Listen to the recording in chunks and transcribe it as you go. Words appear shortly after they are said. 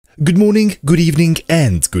Good morning, good evening,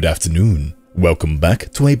 and good afternoon. Welcome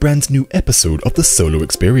back to a brand new episode of the solo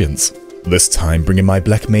experience. This time bringing my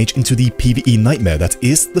Black Mage into the PvE nightmare that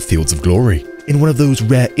is the Fields of Glory, in one of those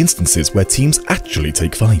rare instances where teams actually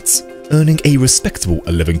take fights, earning a respectable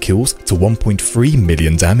 11 kills to 1.3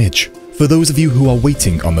 million damage. For those of you who are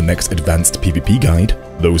waiting on the next advanced PvP guide,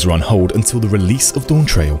 those are on hold until the release of Dawn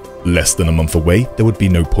Trail. Less than a month away, there would be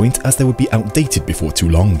no point as they would be outdated before too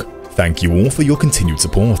long. Thank you all for your continued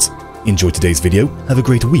support. Enjoy today's video, have a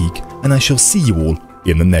great week, and I shall see you all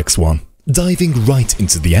in the next one. Diving right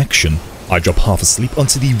into the action, I drop half asleep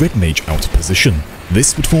onto the Red Mage out position.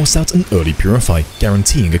 This would force out an early Purify,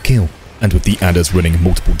 guaranteeing a kill, and with the adders running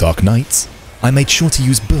multiple Dark Knights, I made sure to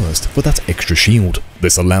use Burst for that extra shield.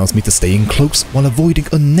 This allows me to stay in close while avoiding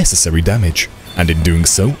unnecessary damage, and in doing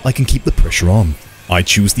so I can keep the pressure on. I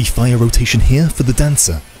choose the fire rotation here for the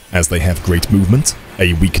Dancer, as they have great movement.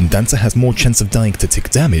 A weakened Dancer has more chance of dying to tick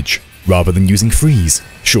damage, rather than using freeze.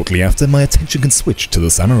 Shortly after, my attention can switch to the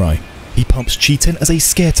Samurai. He pumps Cheaten as a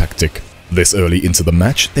scare tactic. This early into the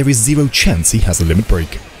match, there is zero chance he has a limit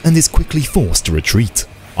break, and is quickly forced to retreat.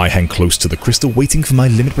 I hang close to the crystal waiting for my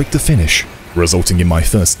limit break to finish, resulting in my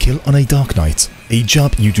first kill on a Dark Knight, a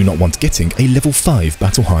job you do not want getting a level 5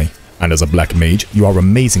 battle high, and as a Black Mage you are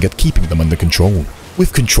amazing at keeping them under control.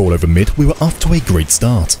 With control over mid, we were off to a great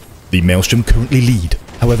start. The Maelstrom currently lead,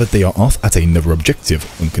 however they are off at another objective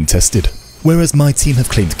uncontested, whereas my team have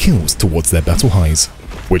claimed kills towards their battle highs,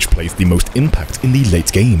 which plays the most impact in the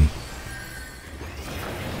late game.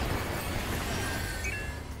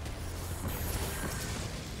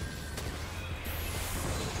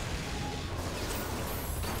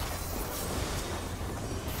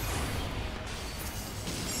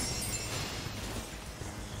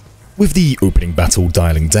 With the opening battle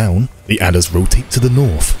dialing down, the adders rotate to the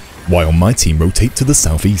north, while my team rotate to the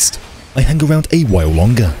southeast. I hang around a while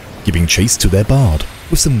longer, giving chase to their Bard.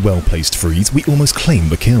 With some well-placed frees, we almost claim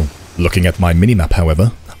the kill. Looking at my minimap,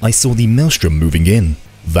 however, I saw the Maelstrom moving in.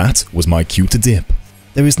 That was my cue to dip.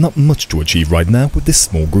 There is not much to achieve right now with this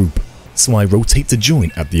small group, so I rotate to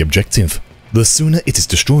join at the objective. The sooner it is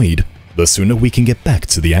destroyed, the sooner we can get back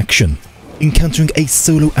to the action, encountering a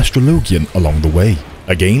solo Astrologian along the way.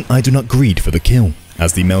 Again, I do not greed for the kill,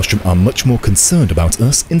 as the Maelstrom are much more concerned about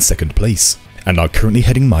us in second place, and are currently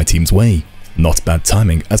heading my team's way. Not bad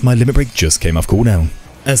timing as my limit break just came off cooldown.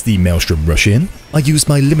 As the Maelstrom rush in, I use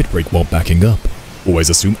my limit break while backing up. Always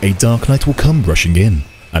assume a Dark Knight will come rushing in,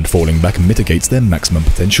 and falling back mitigates their maximum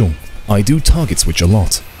potential. I do target switch a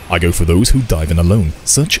lot. I go for those who dive in alone,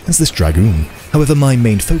 such as this Dragoon. However, my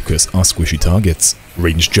main focus are squishy targets,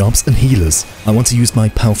 ranged jobs and healers. I want to use my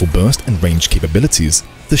powerful burst and range capabilities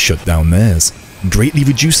to shut down theirs, greatly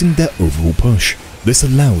reducing their overall push. This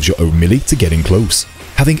allows your own melee to get in close,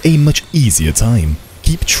 having a much easier time.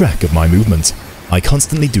 Keep track of my movement. I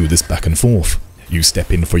constantly do this back and forth. You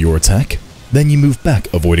step in for your attack, then you move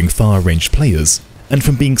back avoiding far-ranged players, and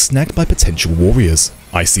from being snagged by potential warriors.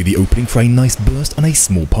 I see the opening for a nice burst on a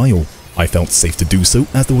small pile. I felt safe to do so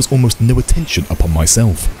as there was almost no attention upon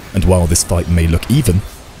myself, and while this fight may look even,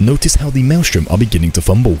 notice how the Maelstrom are beginning to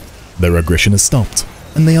fumble. Their aggression has stopped,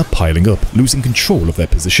 and they are piling up, losing control of their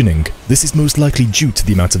positioning. This is most likely due to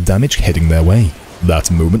the amount of damage heading their way.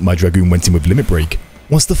 That moment my Dragoon went in with limit break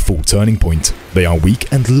was the full turning point. They are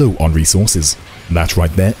weak and low on resources. That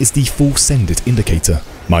right there is the full send it indicator.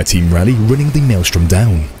 My team rally running the Maelstrom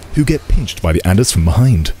down, who get pinched by the adders from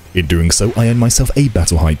behind. In doing so, I earn myself a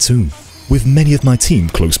battle high too, with many of my team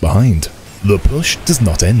close behind. The push does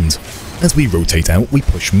not end. As we rotate out, we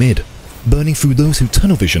push mid, burning through those who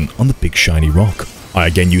tunnel vision on the big shiny rock. I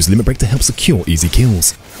again use limit break to help secure easy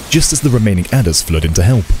kills, just as the remaining adders flood in to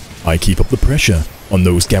help. I keep up the pressure on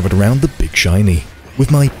those gathered around the big shiny,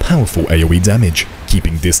 with my powerful AoE damage,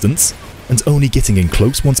 keeping distance, and only getting in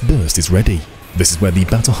close once burst is ready. This is where the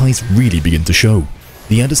battle highs really begin to show.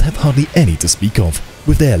 The adders have hardly any to speak of,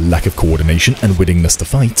 with their lack of coordination and willingness to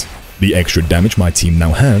fight. The extra damage my team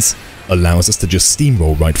now has allows us to just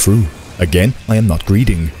steamroll right through. Again, I am not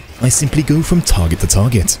greeding. I simply go from target to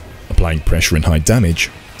target, applying pressure and high damage,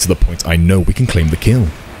 to the point I know we can claim the kill,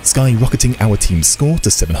 skyrocketing our team's score to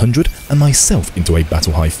 700 and myself into a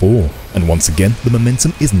battle high 4. And once again, the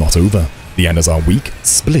momentum is not over. The adders are weak,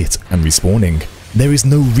 split, and respawning. There is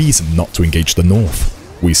no reason not to engage the north.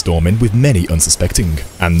 We storm in with many unsuspecting,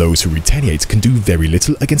 and those who retaliate can do very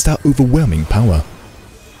little against our overwhelming power.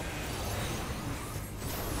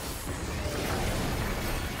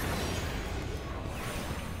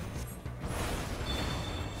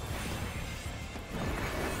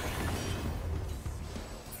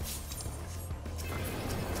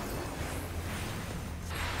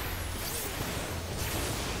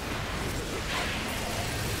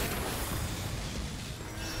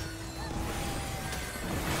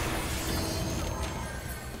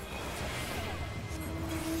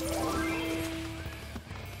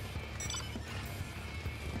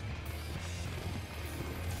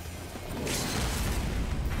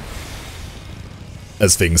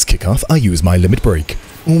 As things kick off, I use my limit break.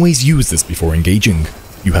 Always use this before engaging.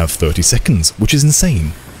 You have 30 seconds, which is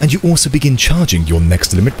insane, and you also begin charging your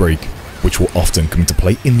next limit break, which will often come into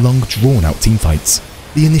play in long drawn-out teamfights.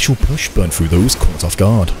 The initial push burned through those caught off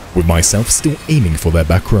guard, with myself still aiming for their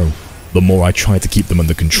back row. The more I try to keep them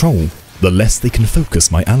under control, the less they can focus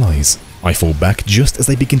my allies. I fall back just as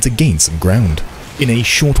they begin to gain some ground, in a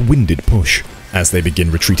short-winded push. As they begin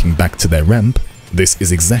retreating back to their ramp, this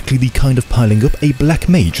is exactly the kind of piling up a black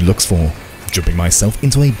mage looks for, jumping myself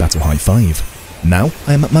into a battle high 5. Now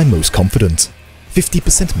I am at my most confident.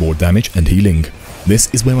 50% more damage and healing.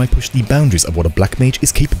 This is where I push the boundaries of what a black mage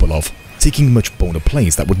is capable of, taking much bolder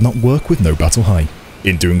plays that would not work with no battle high.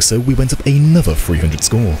 In doing so, we went up another 300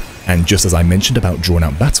 score, and just as I mentioned about drawn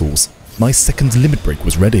out battles, my second limit break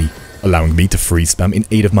was ready, allowing me to freeze spam in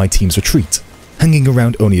aid of my team's retreat, hanging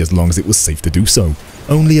around only as long as it was safe to do so,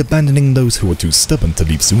 only abandoning those who were too stubborn to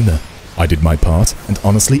leave sooner. I did my part, and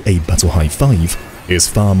honestly a battle high 5 is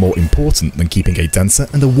far more important than keeping a dancer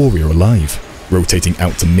and a warrior alive. Rotating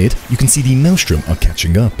out to mid, you can see the Maelstrom are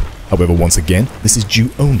catching up. However, once again, this is due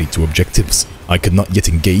only to objectives. I could not yet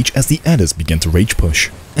engage as the adders began to rage push,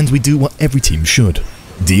 and we do what every team should.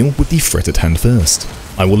 Deal with the threat at hand first.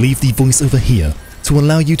 I will leave the voiceover here to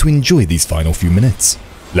allow you to enjoy these final few minutes.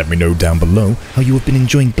 Let me know down below how you have been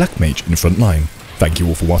enjoying Black Mage in Frontline. Thank you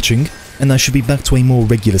all for watching, and I should be back to a more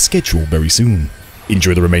regular schedule very soon.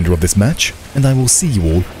 Enjoy the remainder of this match, and I will see you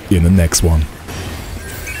all in the next one.